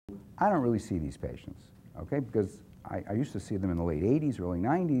I don't really see these patients, okay, because I used to see them in the late 80s, early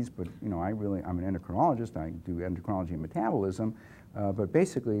 90s, but you know, I'm an endocrinologist, I do endocrinology and metabolism, but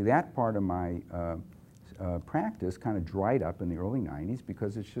basically that part of my practice kind of dried up in the early 90s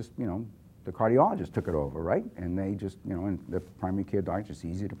because it's just, you know, the cardiologist took it over, right? And they just, you know, and the primary care doctor, it's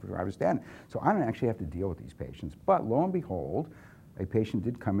easy to prescribe a statin. So I don't actually have to deal with these patients. But lo and behold, a patient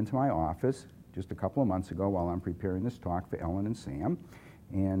did come into my office just a couple of months ago while I'm preparing this talk for Ellen and Sam.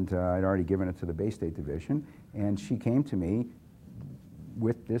 And I'd already given it to the Bay State Division. And she came to me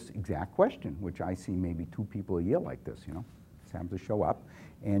with this exact question, which I see maybe 2 people a year like this, you know, just happen to show up.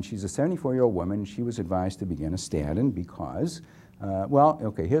 And she's a 74-year-old woman. She was advised to begin a statin because, well,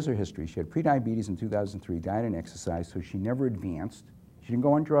 okay, here's her history. She had prediabetes in 2003, diet and exercise, so she never advanced. She didn't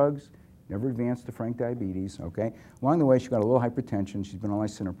go on drugs, never advanced to frank diabetes, okay? Along the way, she got a little hypertension. She's been on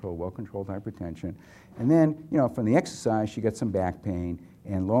lisinopril, well-controlled hypertension. And then, you know, from the exercise, she got some back pain,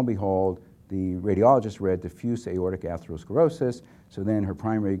 and lo and behold, the radiologist read diffuse aortic atherosclerosis, so then her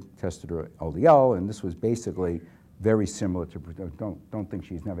primary tested her LDL, and this was basically very similar to, don't think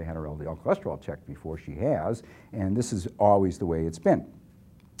she's never had her LDL cholesterol checked before, she has, and this is always the way it's been.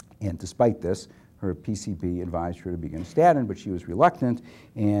 And despite this, her PCP advised her to begin a statin, but she was reluctant,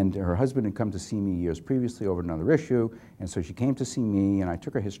 and her husband had come to see me years previously over another issue, and so she came to see me, and I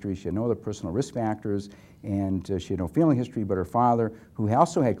took her history. She had no other personal risk factors, and she had no family history, but her father, who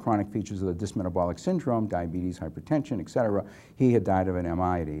also had chronic features of the dysmetabolic syndrome, diabetes, hypertension, et cetera, he had died of an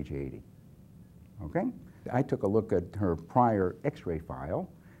MI at age 80, okay? I took a look at her prior x-ray file,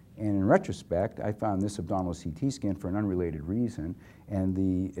 and in retrospect, I found this abdominal CT scan for an unrelated reason, and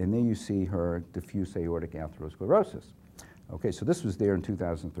there you see her diffuse aortic atherosclerosis. Okay, so this was there in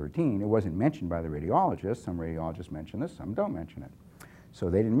 2013. It wasn't mentioned by the radiologist. Some radiologists mention this, some don't mention it. So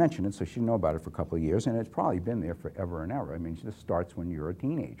they didn't mention it, so she didn't know about it for a couple of years, and it's probably been there forever and ever. I mean, this starts when you're a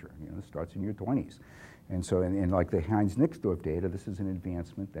teenager, you know, this starts in your 20s. And so, and like the Heinz-Nixdorf data, this is an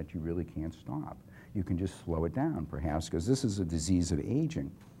advancement that you really can't stop. You can just slow it down, perhaps, because this is a disease of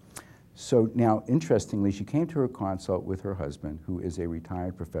aging. So now, interestingly, she came to her consult with her husband, who is a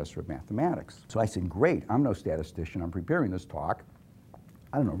retired professor of mathematics. So I said, great, I'm no statistician, I'm preparing this talk.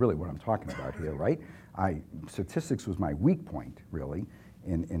 I don't know really what I'm talking about here, right? Statistics was my weak point, really,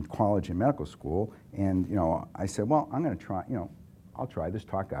 in college and medical school. And, you know, I said, well, I'm gonna try, you know, I'll try this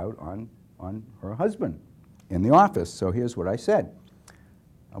talk out on her husband in the office. So here's what I said.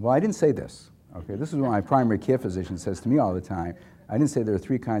 Well, I didn't say this, okay? This is what my primary care physician says to me all the time. I didn't say there are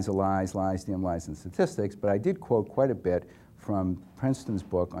 3 kinds of lies, damn lies, and statistics, but I did quote quite a bit from Princeton's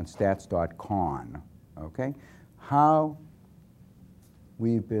book on stats.con, okay? How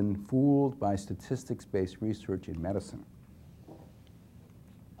we've been fooled by statistics-based research in medicine.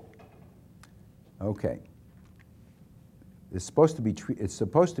 Okay. It's supposed to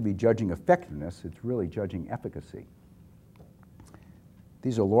be judging effectiveness, it's really judging efficacy.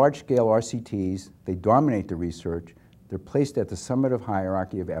 These are large-scale RCTs, they dominate the research, they're placed at the summit of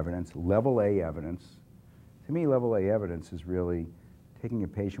hierarchy of evidence, level A evidence. To me, level A evidence is really taking a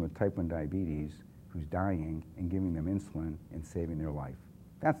patient with type 1 diabetes who's dying and giving them insulin and saving their life.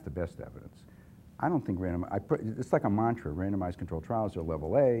 That's the best evidence. I don't think it's like a mantra, randomized controlled trials are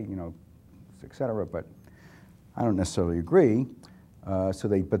level A, you know, et cetera, but I don't necessarily agree.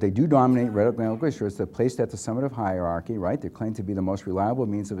 But they do dominate medical research. They're placed at the summit of hierarchy, right? They're claimed to be the most reliable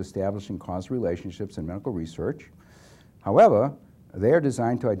means of establishing causal relationships in medical research. However, they are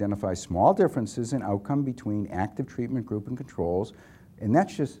designed to identify small differences in outcome between active treatment group and controls, and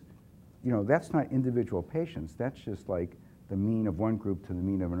that's just, you know, that's not individual patients. That's just like the mean of one group to the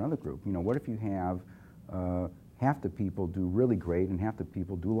mean of another group. You know, what if you have half the people do really great and half the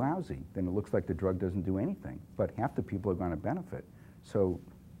people do lousy? Then it looks like the drug doesn't do anything, but half the people are going to benefit. So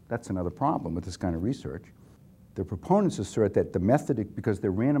that's another problem with this kind of research. The proponents assert that the method, because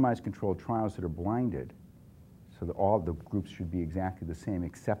they're randomized controlled trials that are blinded, so that all the groups should be exactly the same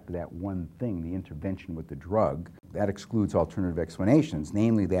except that one thing, the intervention with the drug. That excludes alternative explanations,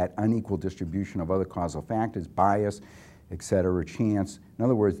 namely that unequal distribution of other causal factors, bias, et cetera, chance. In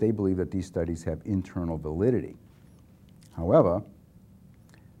other words, they believe that these studies have internal validity. However,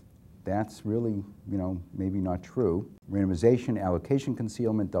 that's really, you know, maybe not true. Randomization, allocation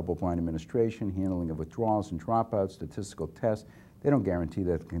concealment, double-blind administration, handling of withdrawals and dropouts, statistical tests, they don't guarantee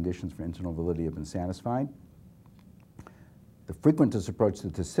that the conditions for internal validity have been satisfied. The frequentist approach to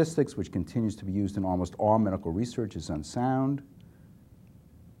statistics, which continues to be used in almost all medical research, is unsound.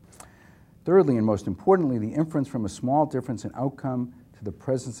 Thirdly, and most importantly, the inference from a small difference in outcome to the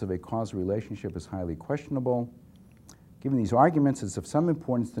presence of a causal relationship is highly questionable. Given these arguments, it's of some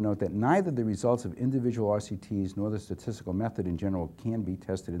importance to note that neither the results of individual RCTs nor the statistical method in general can be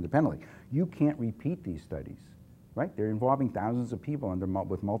tested independently. You can't repeat these studies, right? They're involving thousands of people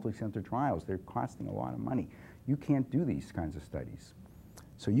with multi-center trials. They're costing a lot of money. You can't do these kinds of studies.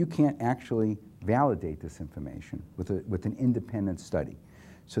 So you can't actually validate this information with an independent study.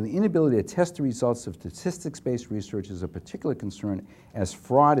 So the inability to test the results of statistics-based research is a particular concern, as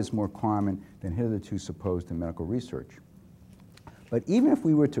fraud is more common than hitherto supposed in medical research. But even if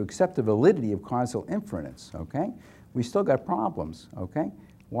we were to accept the validity of causal inference, okay, we still got problems, okay?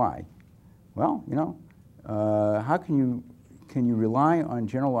 Why? Well, you know, how can you rely on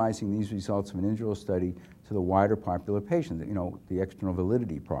generalizing these results of an individual study to the wider popular patient, you know, the external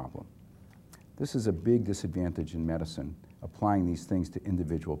validity problem? This is a big disadvantage in medicine, applying these things to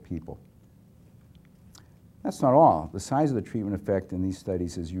individual people. That's not all. The size of the treatment effect in these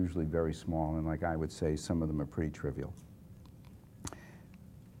studies is usually very small, and like I would say, some of them are pretty trivial.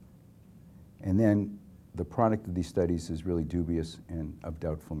 And then the product of these studies is really dubious and of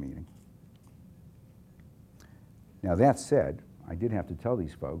doubtful meaning. Now that said, I did have to tell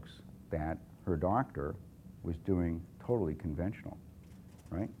these folks that her doctor was doing totally conventional,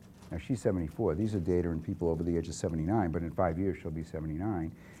 right? Now she's 74. These are data in people over the age of 79, but in 5 years she'll be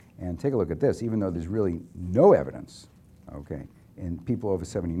 79. And take a look at this. Even though there's really no evidence, okay, in people over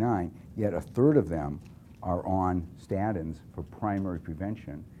 79, yet a third of them are on statins for primary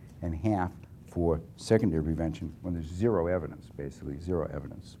prevention and half for secondary prevention when there's zero evidence, basically zero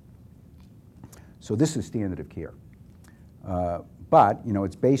evidence. So this is standard of care. But, you know,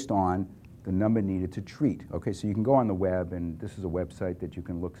 it's based on the number needed to treat. Okay, so you can go on the web, and this is a website that you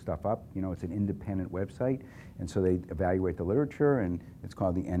can look stuff up. You know, it's an independent website, and so they evaluate the literature, and it's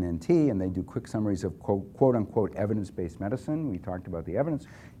called the NNT, and they do quick summaries of quote unquote evidence-based medicine. We talked about the evidence.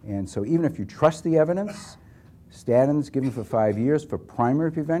 And so even if you trust the evidence, statins given for 5 years for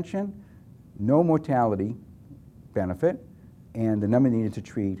primary prevention, no mortality benefit, and the number needed to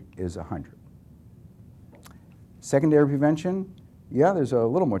treat is 100. Secondary prevention, yeah, there's a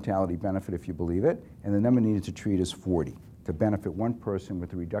little mortality benefit if you believe it, and the number needed to treat is 40 to benefit one person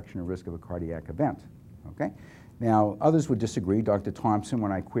with a reduction in risk of a cardiac event, okay? Now, others would disagree. Dr. Thompson,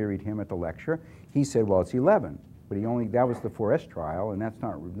 when I queried him at the lecture, he said, well, it's 11, but that was the 4S trial, and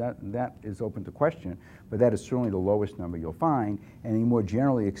that is open to question, but that is certainly the lowest number you'll find, and a more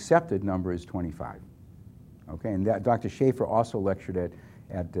generally accepted number is 25, okay? And that, Dr. Schaefer also lectured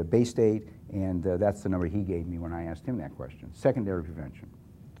at Bay State, and that's the number he gave me when I asked him that question. Secondary prevention.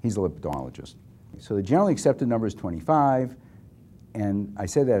 He's a lipidologist. So the generally accepted number is 25, and I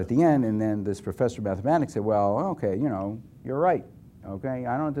said that at the end, and then this professor of mathematics said, well, okay, you know, you're right, okay?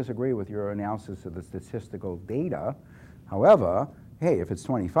 I don't disagree with your analysis of the statistical data. However, hey, if it's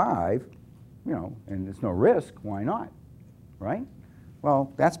 25, you know, and there's no risk, why not, right?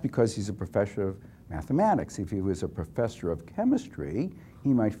 Well, that's because he's a professor of mathematics. If he was a professor of chemistry,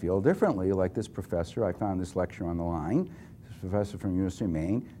 he might feel differently, like this professor. I found this lecture on the line, this professor from University of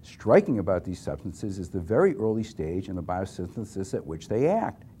Maine. Striking about these substances is the very early stage in the biosynthesis at which they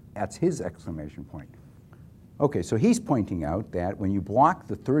act. That's his exclamation point. Okay, so he's pointing out that when you block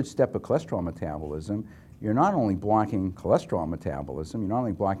the third step of cholesterol metabolism, you're not only blocking cholesterol metabolism, you're not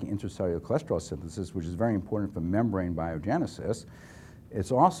only blocking intracellular cholesterol synthesis, which is very important for membrane biogenesis, it's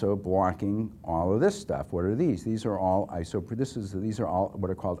also blocking all of this stuff. What are these? These are all these are all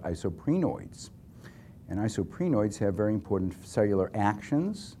what are called isoprenoids. And isoprenoids have very important cellular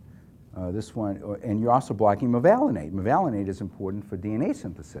actions. This one, and you're also blocking mevalonate. Mevalonate is important for DNA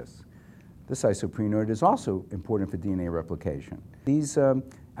synthesis. This isoprenoid is also important for DNA replication. These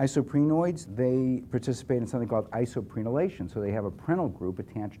isoprenoids, they participate in something called isoprenylation. So they have a prenyl group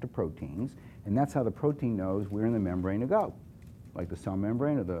attached to proteins, and that's how the protein knows where in the membrane to go, like the cell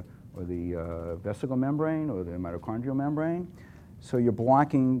membrane or the vesicle membrane or the mitochondrial membrane. So you're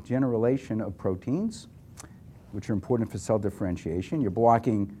blocking generation of proteins, which are important for cell differentiation. You're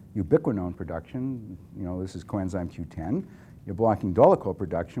blocking ubiquinone production. You know, this is coenzyme Q10. You're blocking dolichol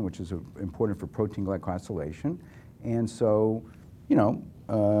production, which is important for protein glycosylation. And so, you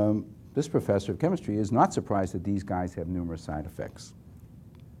know, this professor of chemistry is not surprised that these guys have numerous side effects.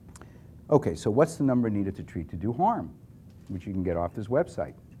 Okay, so what's the number needed to treat to do harm, which you can get off this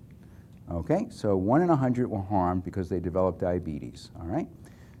website? Okay, so 1 in 100 were harmed because they developed diabetes, all right?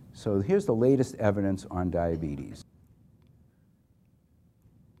 So here's the latest evidence on diabetes.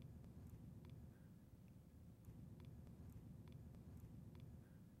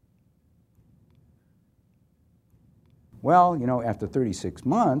 Well, you know, after 36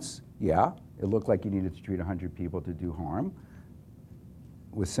 months, yeah, it looked like you needed to treat 100 people to do harm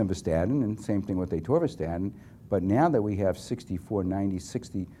with simvastatin, and same thing with atorvastatin. But now that we have 64, 90,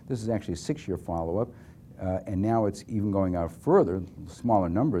 60, this is actually a 6-year follow-up, and now it's even going out further, smaller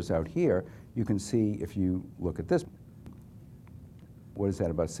numbers out here. You can see if you look at this, what is that,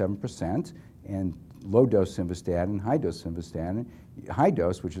 about 7%, and low-dose simvastatin, high-dose simvastatin. High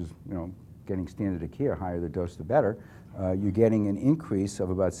dose, which is, you know, getting standard of care, higher the dose the better, you're getting an increase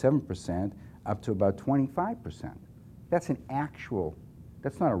of about 7% up to about 25%. That's an actual,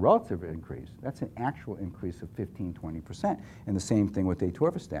 that's not a relative increase, that's an actual increase of 15, 20%. And the same thing with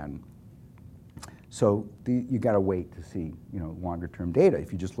atorvastatin. So you got to wait to see, you know, longer-term data.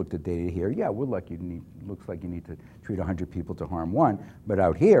 If you just looked at data here, yeah, looks like you need to treat 100 people to harm 1, but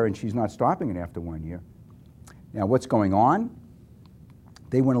out here, and she's not stopping it after 1 year. Now, what's going on?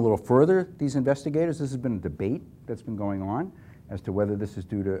 They went a little further, these investigators. This has been a debate that's been going on as to whether this is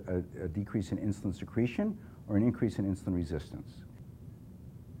due to a decrease in insulin secretion or an increase in insulin resistance.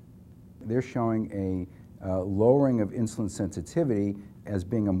 They're showing a lowering of insulin sensitivity as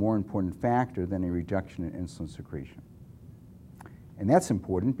being a more important factor than a reduction in insulin secretion. And that's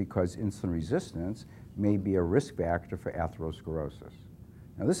important because insulin resistance may be a risk factor for atherosclerosis.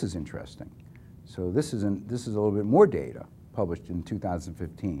 Now this is interesting. So this is a little bit more data published in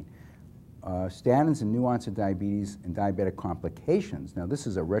 2015. Statins and new onset diabetes and diabetic complications. Now this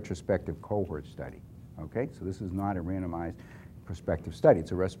is a retrospective cohort study, okay? So this is not a randomized prospective study.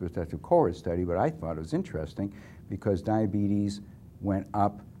 It's a retrospective cohort study, but I thought it was interesting because diabetes went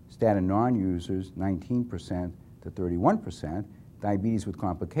up, statin non-users 19% to 31%, diabetes with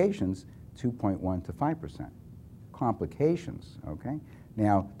complications 2.1 to 5%. Complications, okay?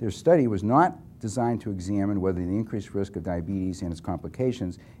 Now, their study was not designed to examine whether the increased risk of diabetes and its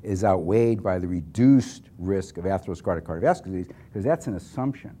complications is outweighed by the reduced risk of atherosclerotic cardiovascular disease, because that's an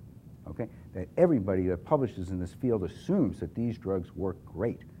assumption, okay? That everybody that publishes in this field assumes that these drugs work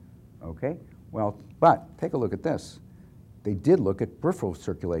great, okay? Well, but take a look at this. They did look at peripheral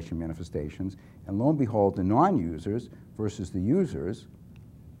circulation manifestations, and lo and behold, the non-users versus the users,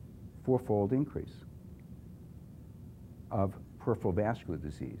 4-fold increase of peripheral vascular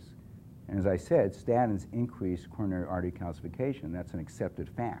disease. And as I said, statins increase coronary artery calcification. That's an accepted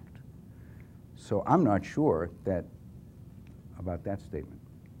fact. So I'm not sure about that statement.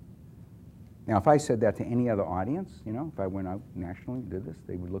 Now, if I said that to any other audience, you know, if I went out nationally and did this,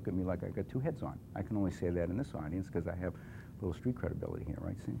 they would look at me like I got 2 heads on. I can only say that in this audience because I have a little street credibility here,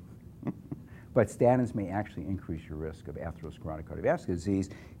 right, see? But statins may actually increase your risk of atherosclerotic cardiovascular disease,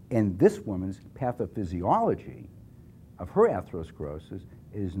 and this woman's pathophysiology of her atherosclerosis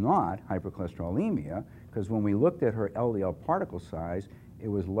is not hypercholesterolemia, because when we looked at her LDL particle size, it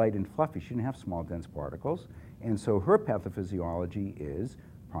was light and fluffy. She didn't have small, dense particles, and so her pathophysiology is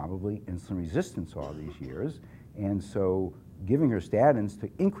probably insulin resistance all these years, and so giving her statins to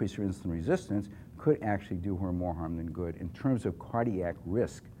increase her insulin resistance could actually do her more harm than good in terms of cardiac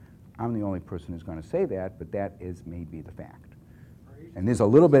risk. I'm the only person who's going to say that, but that may be the fact. And there's a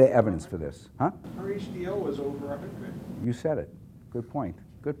little bit of evidence for this. Huh? Her HDL was over 100. You said it. Good point.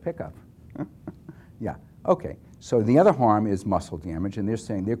 Good pickup. Yeah. Okay. So the other harm is muscle damage, and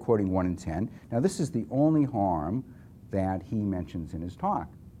they're quoting 1 in 10. Now this is the only harm that he mentions in his talk,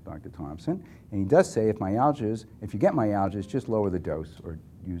 Dr. Thompson. And he does say if you get myalgias, just lower the dose or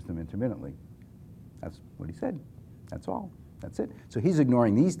use them intermittently. That's what he said. That's all. That's it. So he's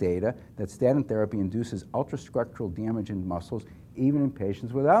ignoring these data that statin therapy induces ultrastructural damage in muscles even in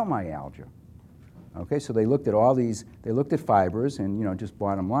patients without myalgia. Okay, so they looked at all these, they looked at fibers, and you know, just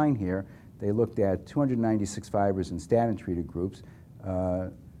bottom line here, they looked at 296 fibers in statin-treated groups,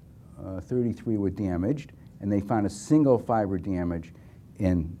 33 were damaged, and they found a single fiber damage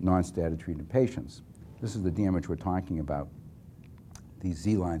in non-statin treated patients. This is the damage we're talking about. These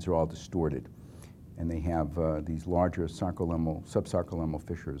Z lines are all distorted, and they have these larger subsarcolemmal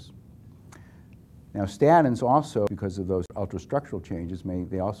fissures. Now statins also, because of those ultrastructural changes,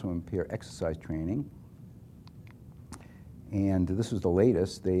 they also impair exercise training. And this is the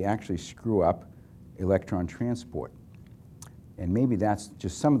latest, they actually screw up electron transport. And maybe that's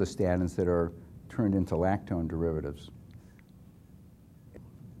just some of the statins that are turned into lactone derivatives.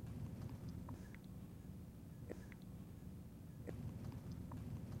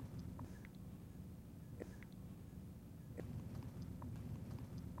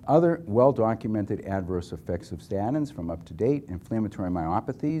 Other well-documented adverse effects of statins from up-to-date: inflammatory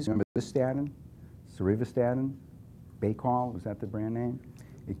myopathies. Remember this statin? Cerevastatin? Baycol, is that the brand name?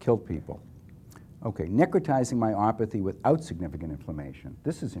 It killed people. Okay, necrotizing myopathy without significant inflammation.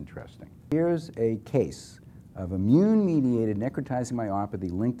 This is interesting. Here's a case of immune-mediated necrotizing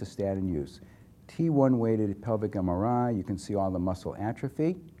myopathy linked to statin use. T1-weighted pelvic MRI, you can see all the muscle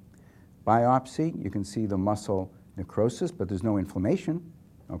atrophy. biopsy, you can see the muscle necrosis, but there's no inflammation.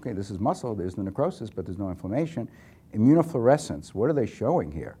 Okay, this is muscle, there's the necrosis, but there's no inflammation. Immunofluorescence, what are they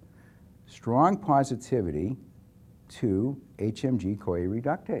showing here? Strong positivity to HMG-CoA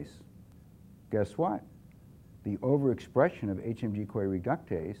reductase. Guess what? The overexpression of HMG-CoA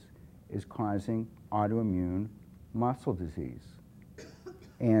reductase is causing autoimmune muscle disease.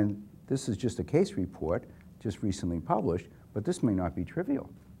 And this is just a case report, just recently published, but this may not be trivial.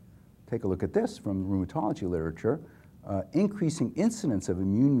 Take a look at this from rheumatology literature. Increasing incidence of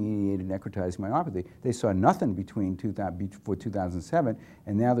immune-mediated necrotizing myopathy. They saw nothing before 2007,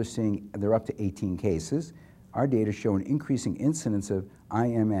 and now they're up to 18 cases. Our data show an increasing incidence of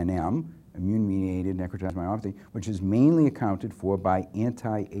IMNM, immune-mediated necrotizing myopathy, which is mainly accounted for by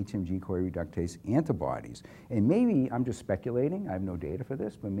anti-HMG-CoA reductase antibodies. And maybe, I'm just speculating, I have no data for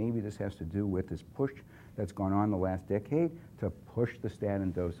this, but maybe this has to do with this push that's gone on the last decade to push the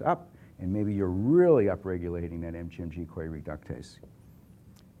statin dose up, and maybe you're really upregulating that HMG-CoA reductase.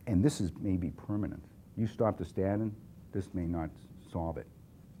 And this is maybe permanent. You stop the statin, this may not solve it.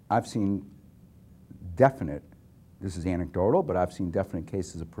 I've seen definite, this is anecdotal, but I've seen definite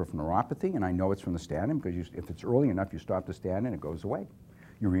cases of peripheral neuropathy, and I know it's from the statin because if it's early enough, you stop the statin and it goes away.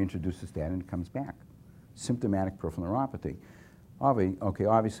 You reintroduce the statin and it comes back. Symptomatic peripheral neuropathy.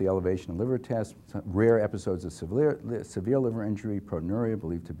 Obviously elevation of liver tests, rare episodes of severe liver injury, proteinuria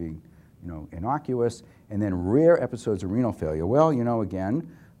believed to be innocuous, and then rare episodes of renal failure. Well, again,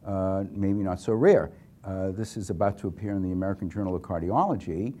 maybe not so rare. This is about to appear in the American Journal of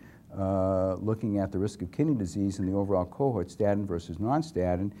Cardiology, looking at the risk of kidney disease in the overall cohort, statin versus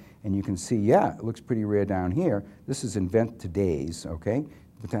non-statin, and you can see, yeah, it looks pretty rare down here. This is event to days, okay?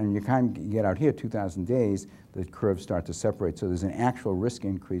 But then you kind of get out here, 2,000 days, the curves start to separate. So there's an actual risk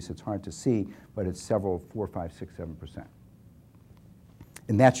increase. It's hard to see, but it's 4, 5, 6, 7%.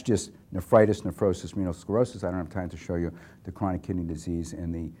 And that's just nephritis, nephrosis, renal sclerosis. I don't have time to show you the chronic kidney disease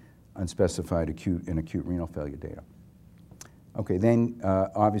and the unspecified acute and acute renal failure data. Okay, then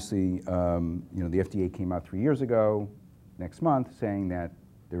obviously, the FDA came out 3 years ago, next month, saying that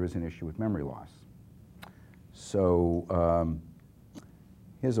there is an issue with memory loss. So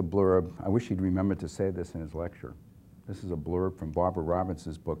here's a blurb. I wish he'd remembered to say this in his lecture. This is a blurb from Barbara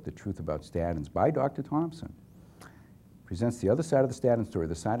Robinson's book, The Truth About Statins, by Dr. Thompson. Presents the other side of the statin story,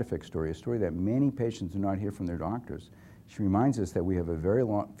 the side effect story, a story that many patients do not hear from their doctors. She reminds us that we have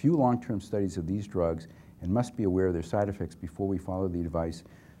few long-term studies of these drugs and must be aware of their side effects before we follow the advice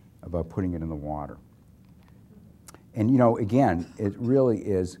about putting it in the water. And again, it really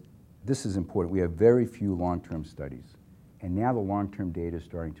is, this is important. We have very few long-term studies, and now the long-term data is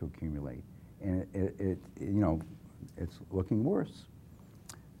starting to accumulate, and it's looking worse.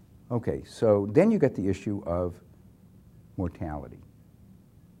 Okay, so then you get the issue of mortality.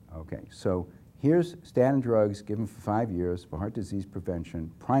 Okay, so here's statin drugs given for 5 years for heart disease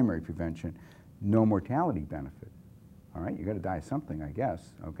prevention, primary prevention, no mortality benefit. All right, you got to die of something, I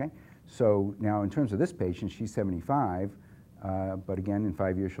guess, okay? So now in terms of this patient, she's 75, but again, in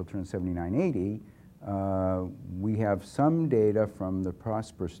 5 years she'll turn 79, 80. We have some data from the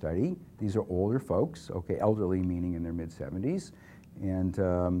PROSPER study. These are older folks, okay, elderly meaning in their mid-70s,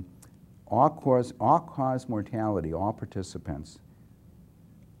 and all-cause mortality, all participants,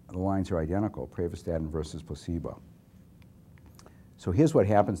 the lines are identical, pravastatin versus placebo. So here's what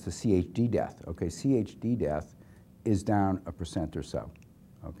happens to CHD death. Okay, CHD death is down 1% or so,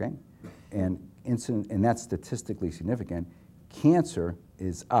 okay? And that's statistically significant. Cancer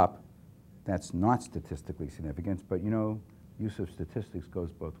is up. That's not statistically significant, but use of statistics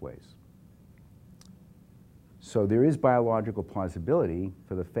goes both ways. So there is biological plausibility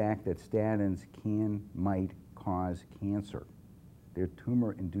for the fact that statins might cause cancer. They're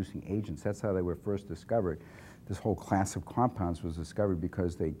tumor-inducing agents. That's how they were first discovered. This whole class of compounds was discovered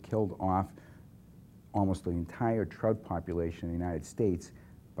because they killed off almost the entire trout population in the United States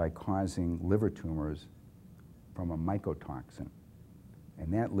by causing liver tumors from a mycotoxin.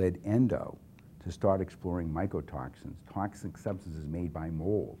 And that led Endo to start exploring mycotoxins, toxic substances made by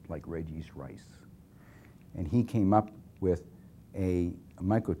mold, like red yeast rice. And he came up with a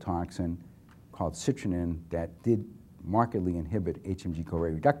mycotoxin called citrinin that did markedly inhibit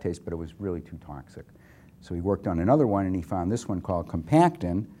HMG-CoA reductase, but it was really too toxic. So he worked on another one, and he found this one called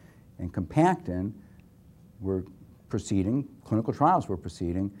compactin, and compactin were proceeding, clinical trials were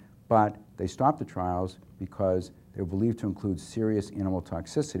proceeding, but they stopped the trials because they were believed to include serious animal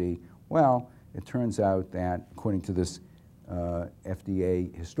toxicity. Well, it turns out that, according to this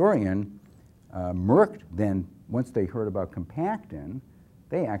FDA historian, Merck then, once they heard about compactin,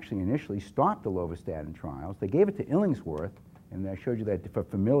 they actually initially stopped the lovastatin trials. They gave it to Illingsworth, And I showed you that for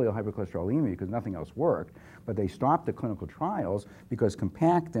familial hypercholesterolemia because nothing else worked, but they stopped the clinical trials because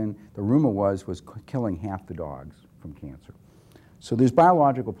compactin, the rumor was killing half the dogs from cancer. So there's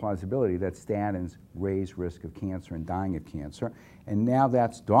biological plausibility that statins raise risk of cancer and dying of cancer. And now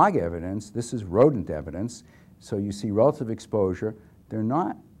that's dog evidence. This is rodent evidence. So you see relative exposure. They're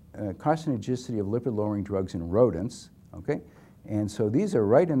not carcinogenicity of lipid-lowering drugs in rodents, okay? And so these are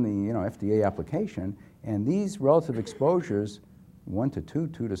right in the FDA application. And these relative exposures, 1 to 2,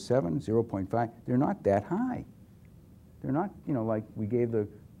 2 to 7, 0.5, they're not that high. They're not, like we gave the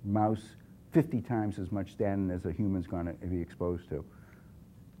mouse 50 times as much statin as a human's going to be exposed to.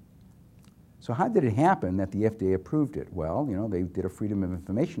 So how did it happen that the FDA approved it? Well, they did a Freedom of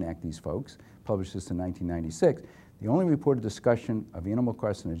Information Act, these folks, published this in 1996. The only reported discussion of animal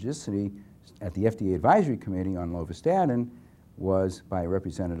carcinogenicity at the FDA Advisory Committee on lovastatin was by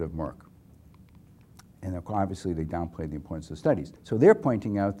Representative Merck. And obviously they downplayed the importance of studies. So they're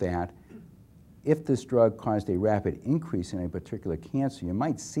pointing out that if this drug caused a rapid increase in a particular cancer, you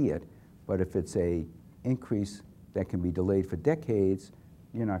might see it, but if it's an increase that can be delayed for decades,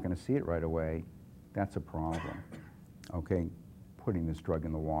 you're not going to see it right away. That's a problem, okay? Putting this drug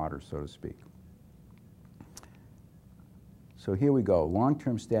in the water, so to speak. So here we go.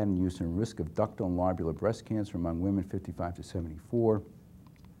 Long-term statin use and risk of ductal and lobular breast cancer among women 55 to 74.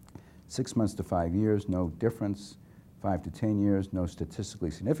 6 months to 5 years, no difference. 5 to 10 years, no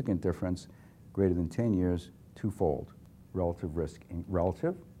statistically significant difference. Greater than 10 years, twofold relative risk,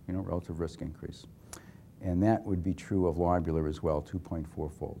 relative risk increase. And that would be true of lobular as well,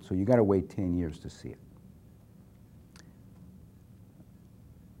 2.4-fold. So you got to wait 10 years to see it.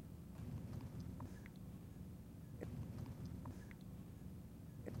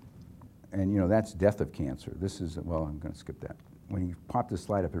 And that's death of cancer. This is, well, I'm going to skip that. When you popped this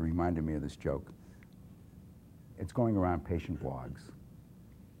slide up, it reminded me of this joke. It's going around patient blogs.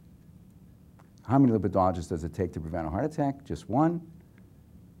 How many lipidologists does it take to prevent a heart attack? Just one.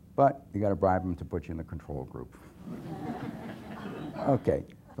 But you got to bribe them to put you in the control group. Okay,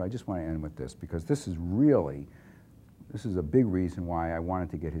 so I just want to end with this because this is a big reason why I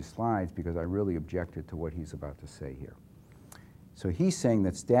wanted to get his slides because I really objected to what he's about to say here. So he's saying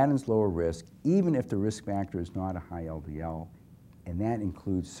that statins lower risk even if the risk factor is not a high LDL, and that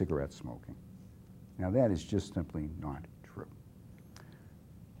includes cigarette smoking. Now that is just simply not true.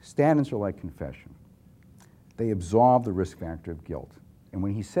 Statins are like confession. They absolve the risk factor of guilt. And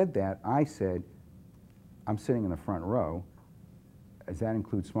when he said that, I said, I'm sitting in the front row, does that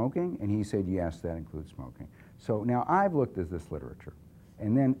include smoking? And he said, yes, that includes smoking. So now I've looked at this literature,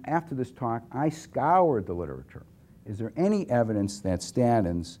 and then after this talk, I scoured the literature. Is there any evidence that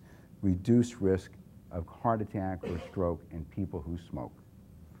statins reduce risk of heart attack or stroke in people who smoke?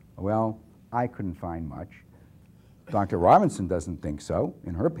 Well, I couldn't find much. Dr. Robinson doesn't think so.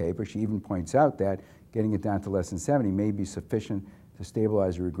 In her paper, she even points out that getting it down to less than 70 may be sufficient to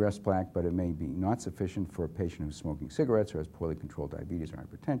stabilize or regress plaque, but it may be not sufficient for a patient who's smoking cigarettes or has poorly controlled diabetes or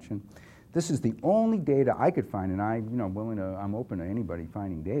hypertension. This is the only data I could find, and I'm open to anybody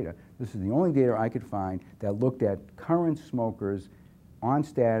finding data. This is the only data I could find that looked at current smokers on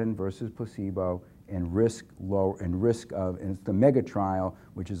statin versus placebo and risk of, and it's the MEGA trial,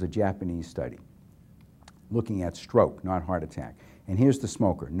 which is a Japanese study, looking at stroke, not heart attack. And here's the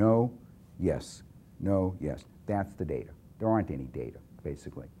smoker: no, yes, no, yes. That's the data. There aren't any data,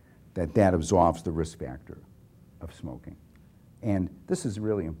 basically, that absolves the risk factor of smoking. And this is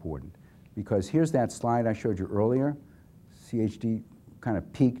really important because here's that slide I showed you earlier. CHD kind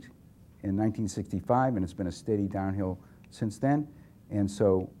of peaked in 1965, and it's been a steady downhill since then. And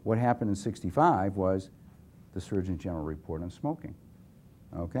so what happened in 65 was the Surgeon General report on smoking,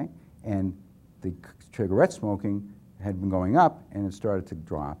 okay? And the cigarette smoking had been going up, and it started to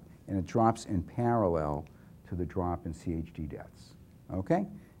drop, and it drops in parallel to the drop in CHD deaths, okay?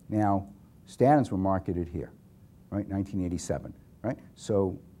 Now, statins were marketed here, right, 1987, right?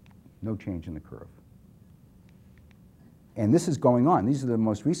 So no change in the curve. And this is going on. These are the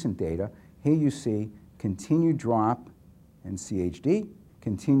most recent data. Here you see continued drop in CHD,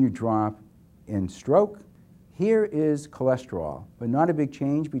 continued drop in stroke. Here is cholesterol, but not a big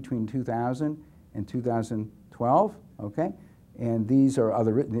change between 2000 and 2012, okay? And these are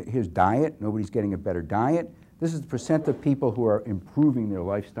other, here's diet, nobody's getting a better diet. This is the percent of people who are improving their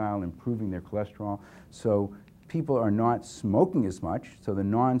lifestyle, improving their cholesterol. So people are not smoking as much, so the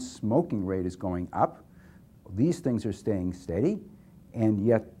non-smoking rate is going up. These things are staying steady, and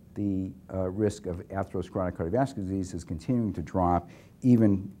yet the risk of atherosclerotic cardiovascular disease is continuing to drop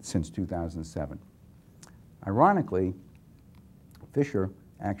even since 2007. Ironically, Fisher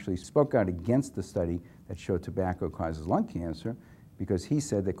actually spoke out against the study that showed tobacco causes lung cancer because he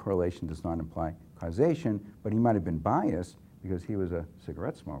said that correlation does not imply causation, but he might have been biased because he was a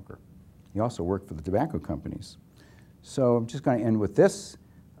cigarette smoker. He also worked for the tobacco companies. So I'm just going to end with this.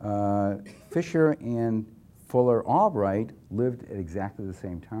 Fisher and Fuller Albright lived at exactly the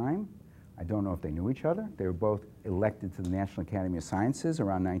same time. I don't know if they knew each other. They were both elected to the National Academy of Sciences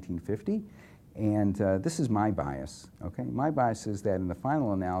around 1950. And this is my bias, okay? My bias is that in the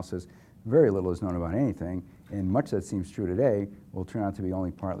final analysis, very little is known about anything, and much that seems true today will turn out to be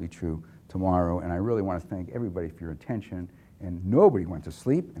only partly true tomorrow. And I really want to thank everybody for your attention. And nobody went to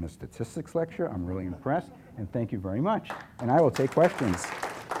sleep in a statistics lecture. I'm really impressed, and thank you very much. And I will take questions.